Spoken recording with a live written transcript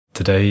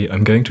Today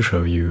I'm going to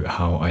show you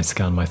how I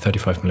scan my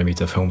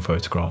 35mm film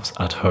photographs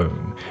at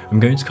home. I'm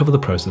going to cover the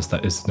process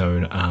that is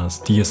known as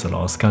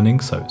DSLR scanning,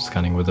 so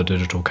scanning with a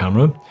digital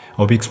camera.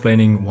 I'll be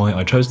explaining why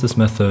I chose this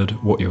method,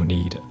 what you'll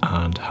need,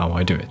 and how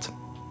I do it.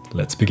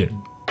 Let's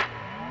begin.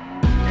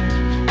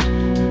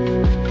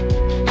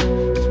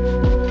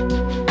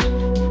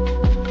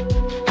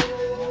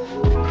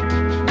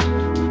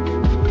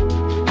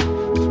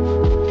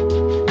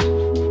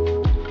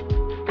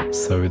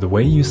 So the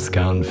way you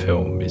scan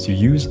film is you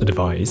use a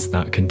device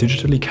that can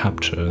digitally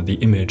capture the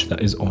image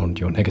that is on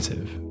your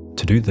negative.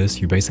 To do this,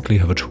 you basically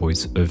have a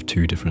choice of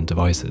two different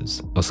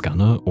devices, a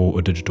scanner or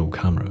a digital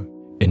camera.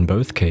 In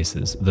both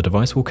cases, the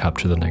device will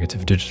capture the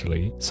negative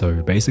digitally,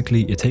 so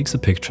basically it takes a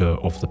picture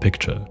of the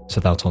picture, so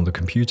that on the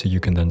computer you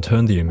can then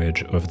turn the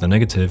image of the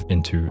negative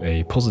into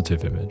a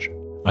positive image.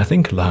 I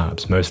think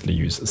labs mostly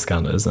use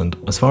scanners, and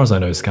as far as I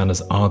know,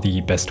 scanners are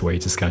the best way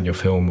to scan your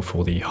film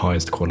for the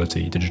highest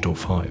quality digital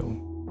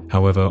file.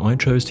 However, I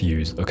chose to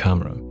use a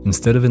camera.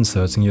 Instead of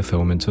inserting your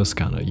film into a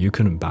scanner, you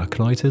can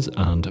backlight it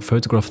and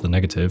photograph the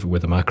negative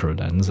with a macro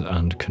lens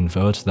and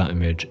convert that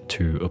image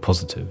to a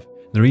positive.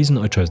 The reason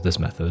I chose this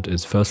method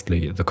is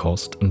firstly the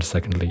cost and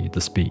secondly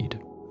the speed.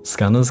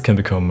 Scanners can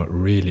become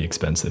really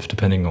expensive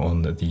depending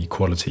on the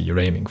quality you're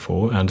aiming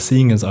for, and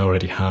seeing as I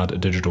already had a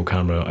digital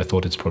camera, I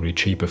thought it's probably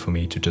cheaper for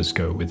me to just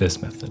go with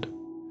this method.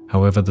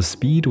 However, the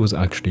speed was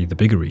actually the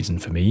bigger reason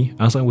for me.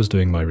 As I was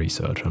doing my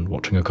research and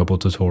watching a couple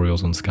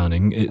tutorials on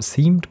scanning, it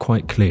seemed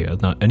quite clear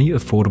that any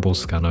affordable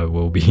scanner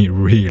will be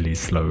really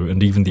slow,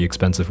 and even the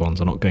expensive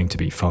ones are not going to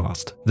be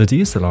fast. The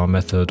DSLR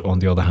method, on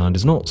the other hand,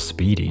 is not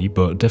speedy,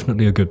 but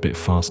definitely a good bit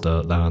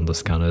faster than the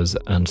scanners,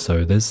 and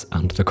so this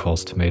and the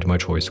cost made my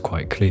choice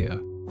quite clear.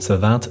 So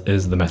that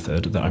is the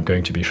method that I'm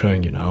going to be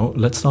showing you now.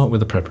 Let's start with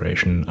the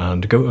preparation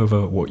and go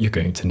over what you're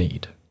going to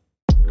need.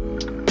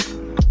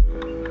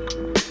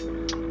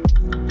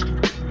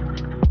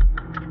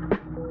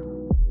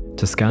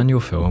 To scan your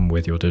film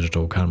with your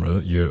digital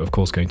camera, you're of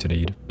course going to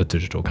need a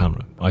digital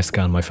camera. I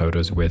scan my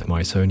photos with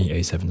my Sony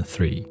a7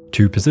 III.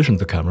 To position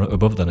the camera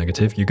above the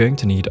negative, you're going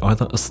to need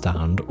either a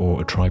stand or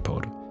a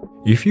tripod.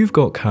 If you've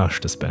got cash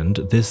to spend,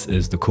 this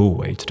is the cool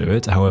way to do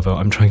it. However,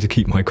 I'm trying to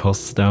keep my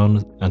costs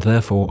down, and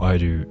therefore I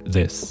do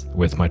this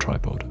with my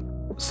tripod.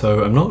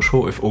 So I'm not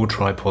sure if all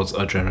tripods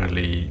are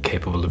generally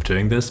capable of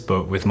doing this,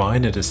 but with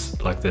mine it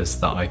is like this,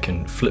 that I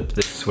can flip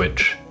this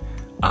switch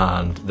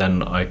and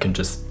then I can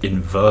just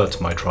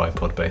invert my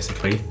tripod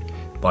basically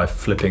by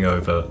flipping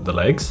over the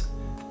legs.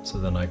 So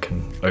then I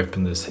can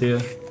open this here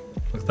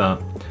like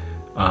that,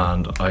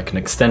 and I can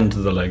extend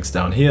the legs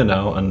down here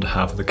now and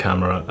have the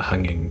camera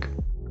hanging.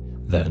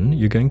 Then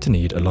you're going to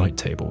need a light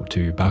table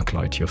to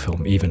backlight your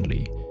film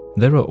evenly.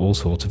 There are all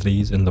sorts of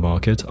these in the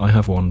market. I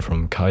have one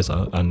from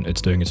Kaiser and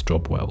it's doing its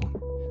job well.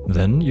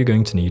 Then you're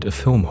going to need a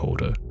film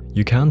holder.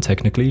 You can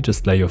technically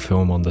just lay your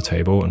film on the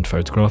table and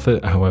photograph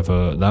it,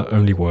 however that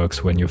only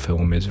works when your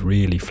film is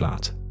really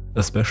flat.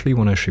 Especially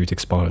when I shoot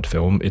expired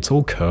film, it's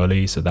all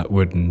curly, so that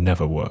would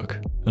never work.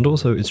 And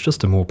also it's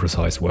just a more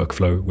precise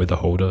workflow with a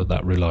holder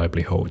that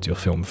reliably holds your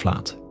film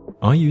flat.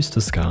 I used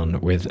to scan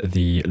with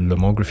the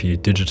lomography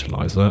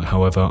digitalizer,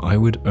 however I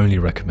would only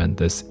recommend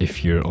this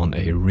if you're on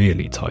a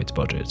really tight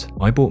budget.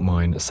 I bought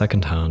mine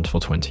second hand for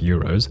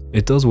 €20.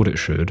 It does what it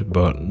should,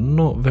 but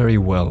not very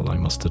well, I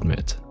must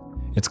admit.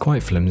 It's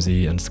quite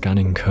flimsy, and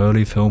scanning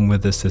curly film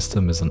with this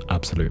system is an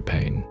absolute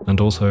pain.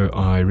 And also,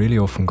 I really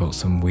often got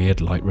some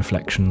weird light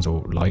reflections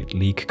or light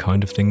leak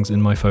kind of things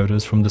in my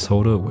photos from this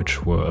holder,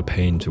 which were a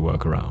pain to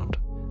work around.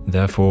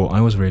 Therefore, I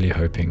was really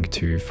hoping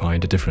to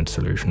find a different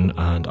solution,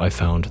 and I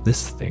found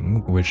this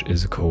thing, which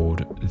is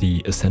called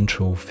the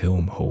Essential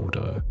Film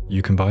Holder.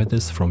 You can buy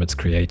this from its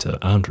creator,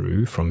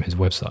 Andrew, from his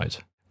website.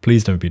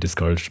 Please don't be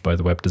discouraged by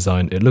the web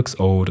design, it looks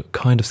old,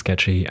 kind of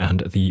sketchy, and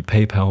the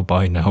PayPal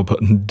buy now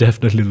button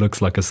definitely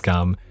looks like a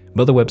scam,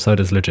 but the website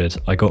is legit.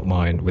 I got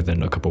mine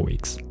within a couple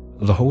weeks.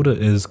 The holder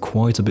is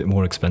quite a bit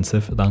more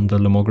expensive than the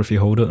lomography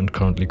holder and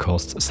currently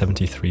costs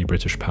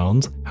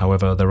 £73.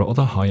 However, there are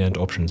other high-end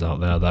options out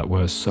there that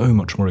were so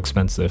much more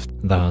expensive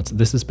that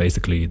this is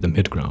basically the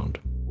mid-ground.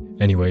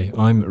 Anyway,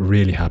 I'm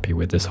really happy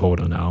with this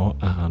holder now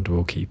and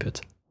we'll keep it.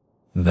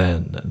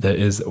 Then there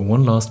is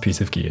one last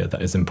piece of gear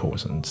that is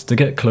important. To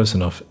get close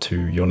enough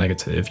to your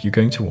negative, you're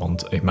going to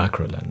want a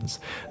macro lens.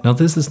 Now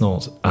this is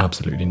not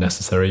absolutely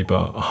necessary,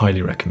 but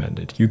highly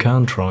recommended. You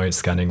can try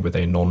scanning with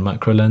a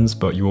non-macro lens,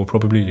 but you will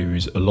probably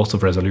lose a lot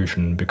of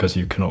resolution because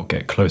you cannot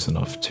get close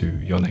enough to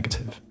your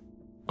negative.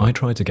 I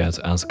try to get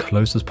as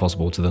close as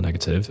possible to the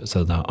negative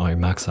so that I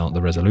max out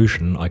the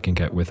resolution I can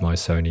get with my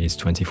Sony's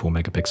 24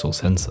 megapixel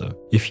sensor.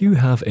 If you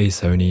have a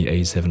Sony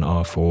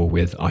a7R IV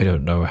with I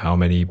don't know how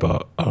many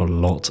but a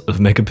lot of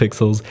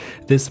megapixels,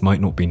 this might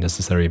not be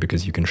necessary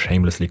because you can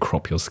shamelessly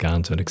crop your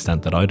scan to an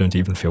extent that I don't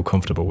even feel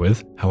comfortable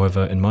with.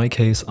 However, in my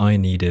case, I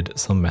needed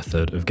some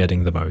method of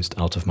getting the most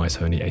out of my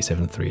Sony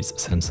a7 III's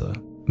sensor.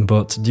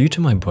 But due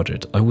to my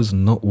budget, I was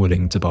not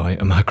willing to buy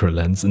a macro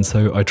lens, and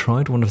so I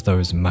tried one of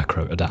those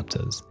macro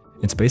adapters.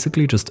 It's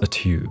basically just a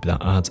tube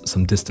that adds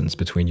some distance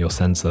between your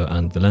sensor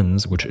and the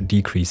lens, which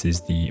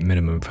decreases the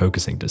minimum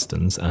focusing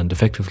distance and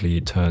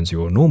effectively turns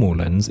your normal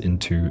lens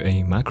into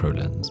a macro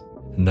lens.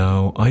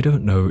 Now, I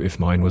don't know if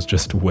mine was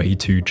just way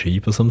too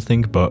cheap or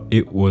something, but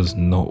it was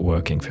not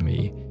working for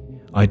me.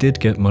 I did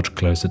get much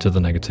closer to the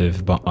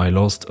negative, but I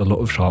lost a lot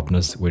of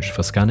sharpness, which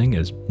for scanning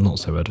is not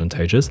so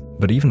advantageous.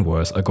 But even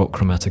worse, I got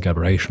chromatic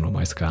aberration on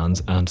my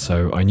scans, and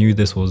so I knew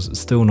this was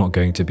still not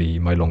going to be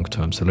my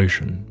long-term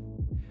solution.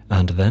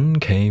 And then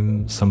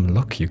came some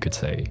luck, you could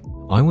say.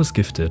 I was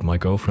gifted my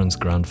girlfriend's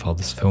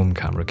grandfather's film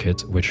camera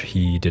kit, which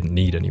he didn't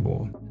need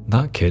anymore.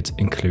 That kit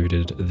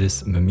included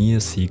this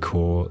Mamiya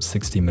C-Core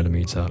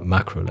 60mm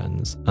macro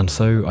lens, and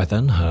so I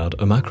then had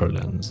a macro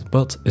lens,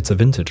 but it's a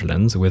vintage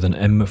lens with an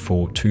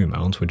M4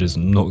 mount, which is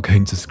not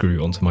going to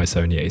screw onto my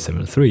Sony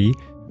a7 III,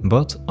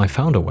 but I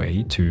found a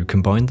way to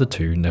combine the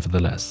two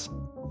nevertheless.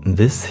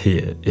 This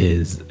here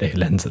is a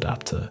lens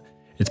adapter.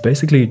 It's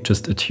basically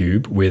just a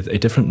tube with a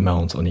different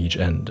mount on each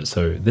end.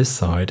 So this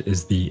side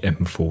is the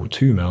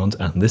M4 mount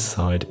and this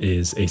side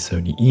is a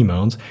Sony E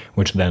mount,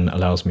 which then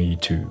allows me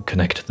to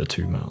connect the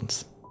two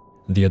mounts.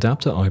 The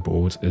adapter I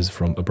bought is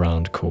from a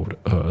brand called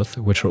Earth,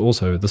 which are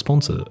also the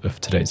sponsor of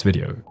today's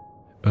video.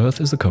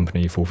 Earth is a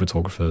company for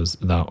photographers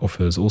that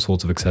offers all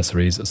sorts of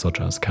accessories such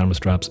as camera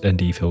straps,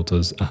 ND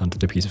filters, and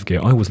the piece of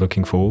gear I was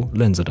looking for,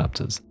 lens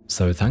adapters.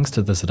 So thanks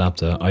to this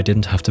adapter, I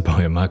didn't have to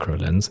buy a macro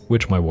lens,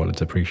 which my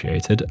wallet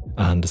appreciated,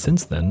 and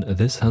since then,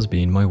 this has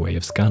been my way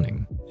of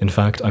scanning. In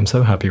fact, I'm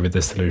so happy with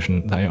this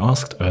solution that I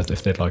asked Earth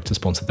if they'd like to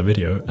sponsor the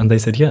video, and they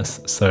said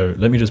yes, so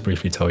let me just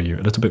briefly tell you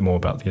a little bit more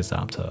about the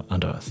adapter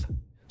and Earth.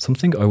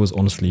 Something I was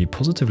honestly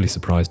positively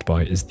surprised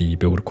by is the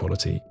build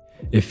quality.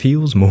 It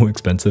feels more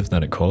expensive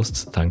than it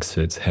costs thanks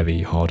to its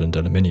heavy hardened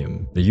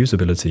aluminium. The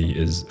usability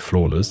is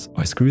flawless.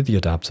 I screw the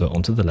adapter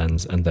onto the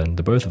lens and then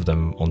the both of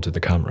them onto the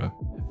camera.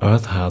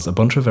 Earth has a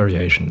bunch of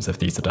variations of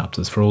these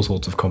adapters for all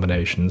sorts of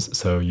combinations,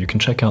 so you can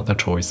check out their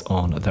choice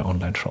on their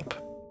online shop.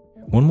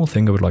 One more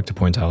thing I would like to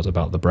point out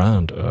about the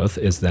brand Earth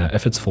is their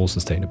efforts for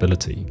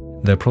sustainability.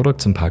 Their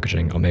products and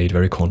packaging are made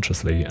very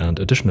consciously, and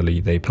additionally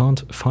they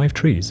plant 5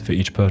 trees for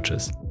each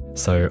purchase.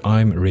 So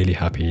I'm really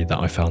happy that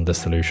I found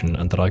this solution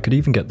and that I could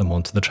even get them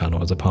onto the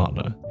channel as a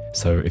partner.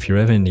 So if you're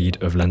ever in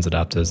need of lens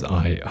adapters,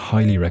 I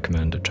highly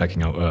recommend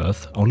checking out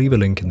Earth. I'll leave a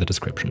link in the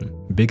description.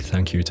 Big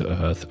thank you to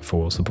Earth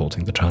for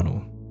supporting the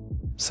channel.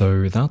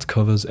 So that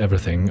covers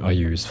everything I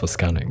use for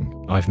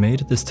scanning. I've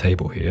made this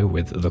table here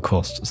with the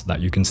costs so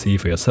that you can see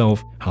for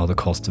yourself how the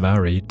costs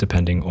vary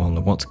depending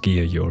on what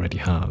gear you already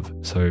have.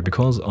 So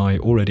because I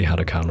already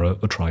had a camera,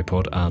 a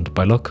tripod, and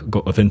by luck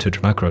got a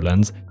vintage macro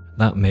lens,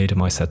 that made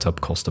my setup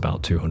cost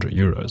about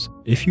 €200.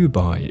 If you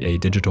buy a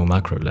digital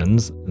macro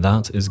lens,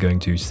 that is going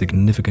to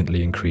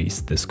significantly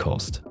increase this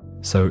cost.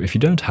 So if you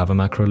don't have a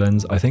macro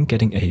lens, I think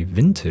getting a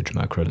vintage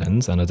macro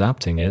lens and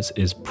adapting it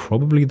is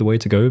probably the way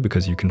to go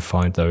because you can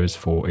find those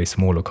for a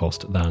smaller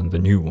cost than the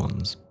new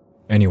ones.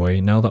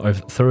 Anyway, now that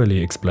I've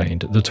thoroughly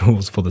explained the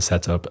tools for the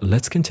setup,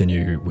 let's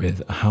continue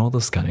with how the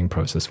scanning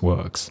process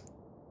works.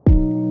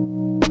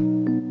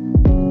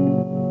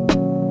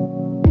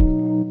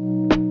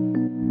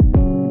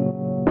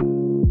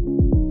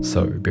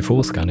 So,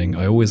 before scanning,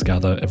 I always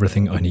gather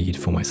everything I need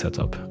for my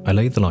setup. I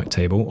lay the light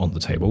table on the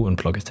table and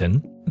plug it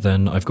in.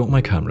 Then I've got my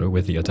camera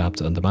with the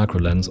adapter and the macro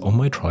lens on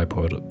my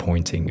tripod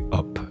pointing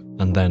up,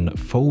 and then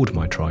fold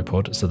my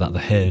tripod so that the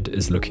head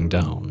is looking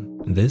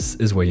down. This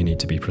is where you need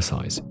to be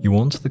precise. You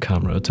want the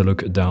camera to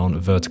look down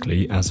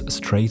vertically as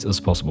straight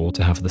as possible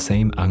to have the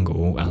same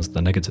angle as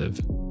the negative.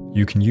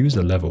 You can use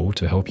a level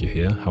to help you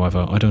here,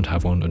 however I don't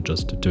have one and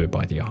just do it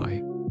by the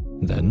eye.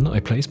 Then I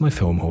place my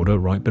film holder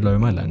right below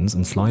my lens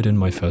and slide in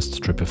my first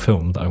strip of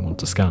film that I want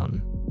to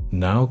scan.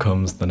 Now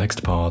comes the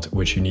next part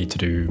which you need to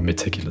do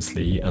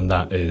meticulously, and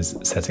that is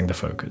setting the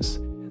focus.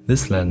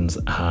 This lens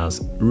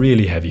has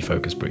really heavy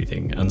focus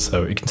breathing, and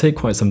so it can take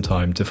quite some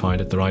time to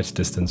find the right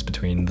distance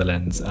between the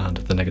lens and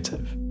the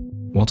negative.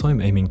 What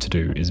I'm aiming to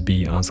do is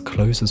be as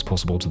close as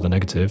possible to the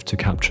negative to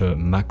capture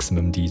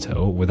maximum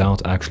detail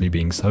without actually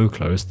being so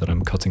close that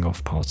I'm cutting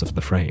off parts of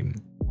the frame.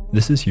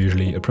 This is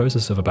usually a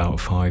process of about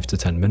 5 to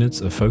 10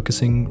 minutes of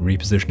focusing,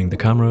 repositioning the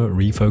camera,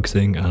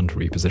 refocusing and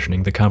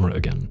repositioning the camera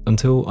again,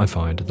 until I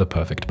find the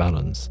perfect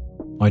balance.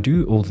 I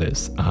do all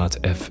this at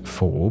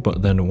f4,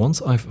 but then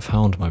once I've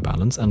found my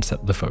balance and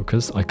set the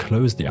focus, I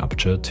close the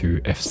aperture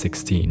to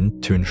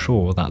f16 to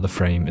ensure that the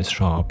frame is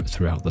sharp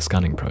throughout the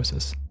scanning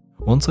process.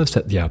 Once I've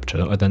set the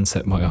aperture, I then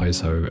set my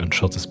ISO and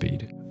shutter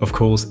speed. Of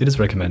course, it is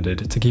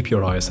recommended to keep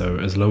your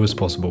ISO as low as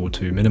possible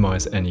to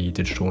minimize any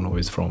digital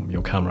noise from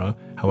your camera.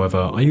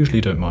 However, I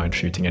usually don't mind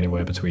shooting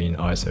anywhere between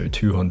ISO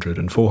 200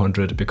 and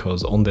 400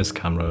 because on this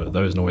camera,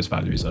 those noise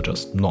values are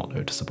just not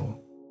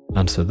noticeable.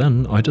 And so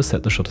then I just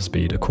set the shutter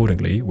speed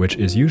accordingly, which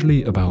is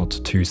usually about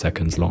 2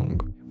 seconds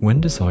long.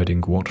 When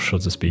deciding what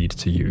shutter speed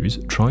to use,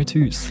 try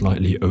to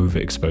slightly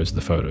overexpose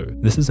the photo.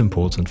 This is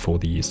important for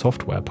the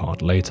software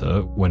part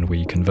later when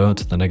we convert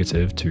the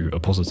negative to a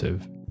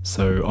positive.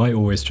 So I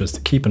always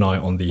just keep an eye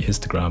on the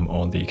histogram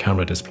on the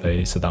camera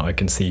display so that I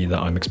can see that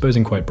I'm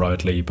exposing quite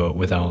brightly but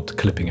without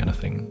clipping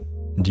anything.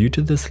 Due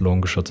to this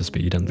long shutter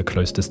speed and the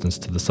close distance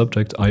to the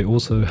subject, I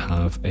also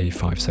have a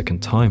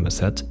 5-second timer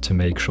set to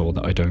make sure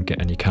that I don't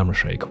get any camera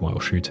shake while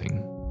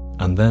shooting.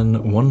 And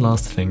then one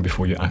last thing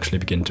before you actually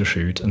begin to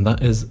shoot, and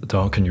that is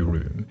darken your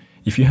room.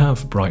 If you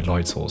have bright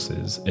light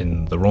sources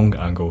in the wrong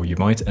angle, you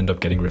might end up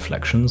getting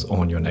reflections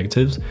on your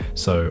negatives,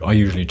 so I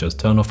usually just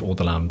turn off all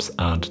the lamps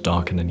and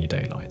darken any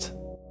daylight.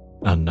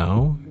 And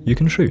now you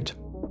can shoot.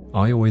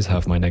 I always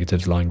have my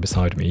negatives lying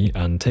beside me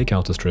and take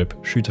out a strip,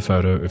 shoot a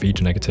photo of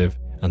each negative,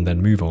 and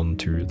then move on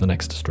to the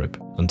next strip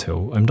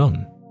until I'm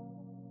done.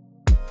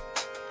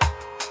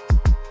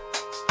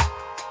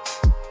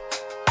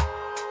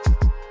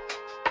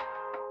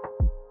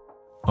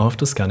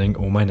 After scanning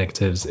all my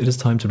negatives, it is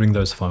time to bring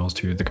those files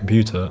to the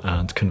computer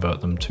and convert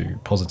them to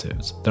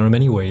positives. There are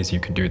many ways you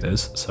can do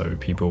this, so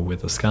people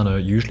with a scanner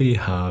usually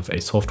have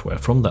a software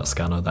from that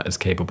scanner that is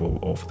capable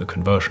of the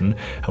conversion.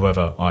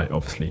 However, I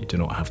obviously do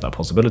not have that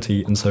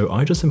possibility, and so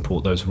I just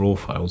import those raw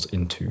files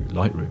into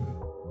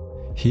Lightroom.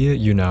 Here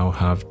you now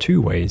have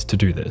two ways to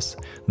do this.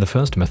 The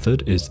first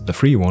method is the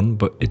free one,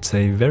 but it's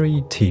a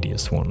very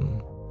tedious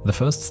one. The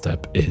first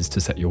step is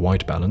to set your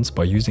white balance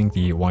by using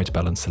the white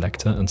balance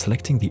selector and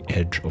selecting the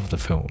edge of the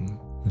film.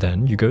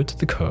 Then you go to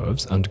the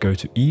curves and go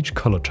to each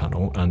color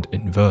channel and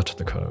invert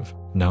the curve.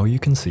 Now you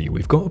can see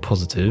we've got a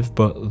positive,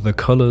 but the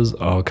colors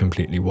are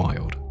completely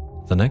wild.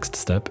 The next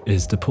step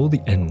is to pull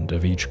the end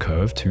of each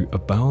curve to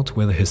about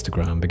where the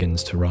histogram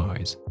begins to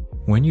rise.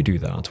 When you do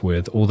that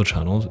with all the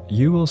channels,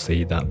 you will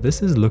see that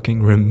this is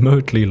looking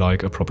remotely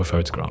like a proper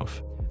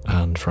photograph.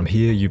 And from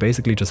here, you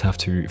basically just have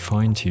to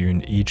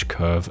fine-tune each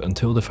curve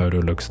until the photo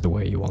looks the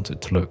way you want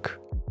it to look.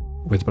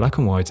 With black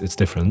and white, it's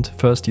different.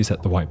 First you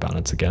set the white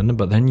balance again,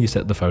 but then you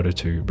set the photo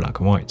to black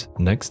and white.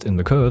 Next, in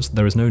the curves,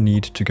 there is no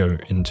need to go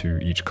into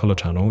each color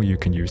channel. You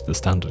can use the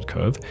standard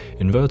curve,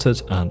 invert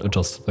it, and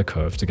adjust the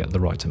curve to get the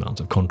right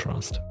amount of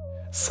contrast.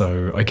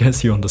 So I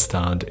guess you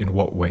understand in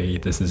what way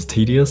this is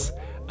tedious.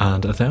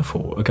 And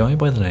therefore, a guy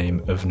by the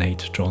name of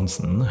Nate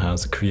Johnson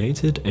has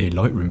created a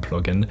Lightroom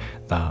plugin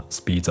that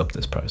speeds up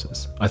this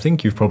process. I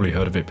think you've probably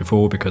heard of it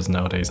before because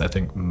nowadays I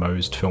think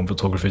most film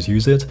photographers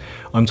use it.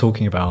 I'm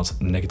talking about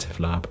Negative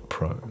Lab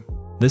Pro.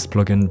 This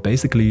plugin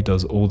basically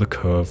does all the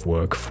curve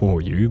work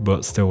for you,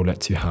 but still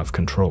lets you have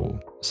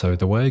control. So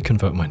the way I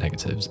convert my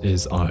negatives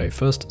is I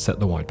first set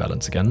the white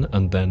balance again,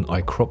 and then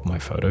I crop my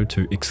photo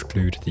to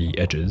exclude the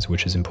edges,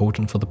 which is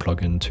important for the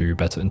plugin to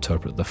better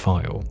interpret the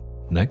file.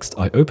 Next,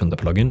 I open the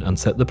plugin and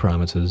set the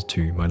parameters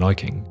to my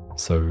liking.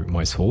 So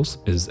my source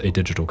is a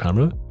digital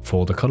camera.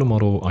 For the color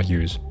model, I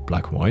use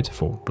black and white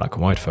for black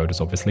and white photos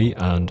obviously,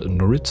 and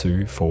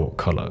Noritsu for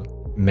color.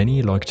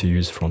 Many like to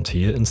use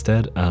Frontier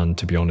instead, and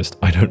to be honest,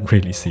 I don't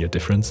really see a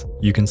difference.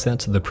 You can set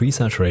the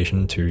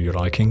pre-saturation to your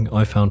liking.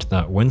 I found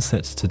that when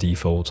set to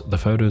default, the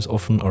photos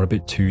often are a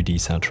bit too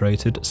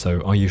desaturated,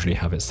 so I usually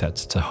have it set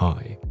to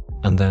high.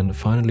 And then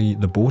finally,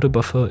 the border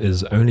buffer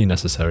is only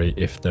necessary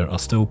if there are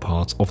still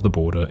parts of the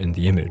border in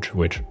the image,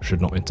 which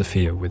should not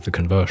interfere with the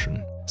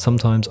conversion.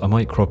 Sometimes I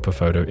might crop a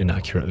photo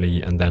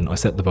inaccurately and then I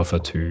set the buffer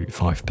to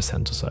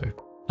 5% or so.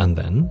 And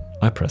then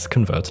I press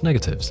Convert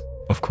Negatives.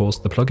 Of course,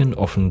 the plugin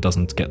often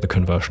doesn't get the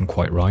conversion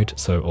quite right,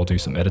 so I'll do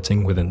some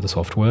editing within the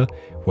software,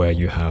 where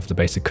you have the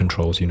basic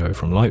controls you know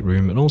from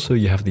Lightroom, and also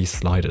you have these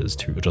sliders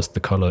to adjust the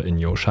color in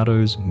your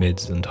shadows,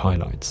 mids, and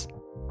highlights.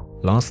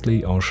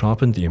 Lastly, I'll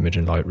sharpen the image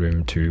in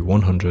Lightroom to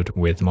 100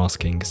 with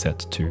masking set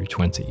to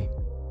 20.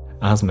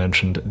 As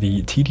mentioned,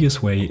 the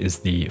tedious way is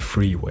the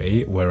free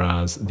way,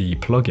 whereas the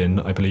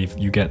plugin, I believe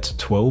you get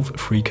 12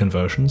 free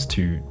conversions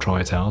to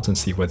try it out and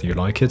see whether you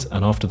like it,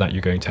 and after that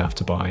you're going to have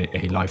to buy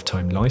a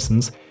lifetime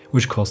license,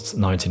 which costs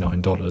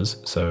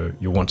 $99, so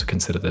you'll want to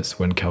consider this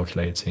when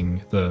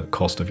calculating the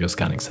cost of your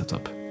scanning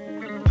setup.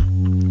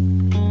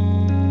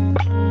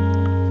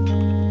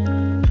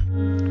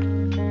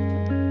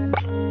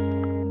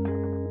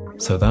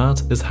 So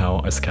that is how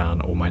I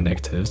scan all my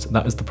negatives.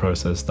 That is the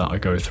process that I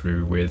go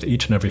through with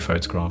each and every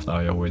photograph that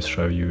I always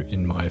show you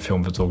in my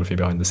film photography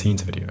behind the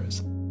scenes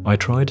videos. I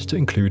tried to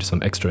include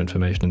some extra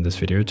information in this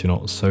video to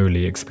not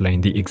solely explain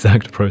the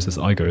exact process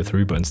I go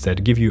through, but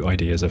instead give you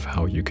ideas of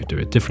how you could do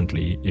it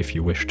differently if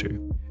you wish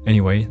to.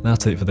 Anyway,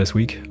 that's it for this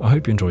week. I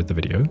hope you enjoyed the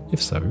video.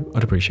 If so,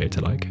 I'd appreciate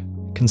a like.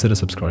 Consider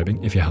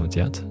subscribing if you haven't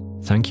yet.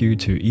 Thank you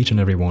to each and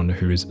everyone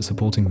who is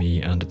supporting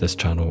me and this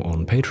channel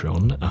on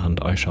Patreon, and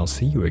I shall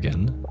see you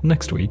again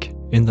next week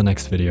in the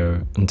next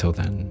video. Until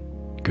then,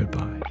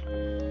 goodbye.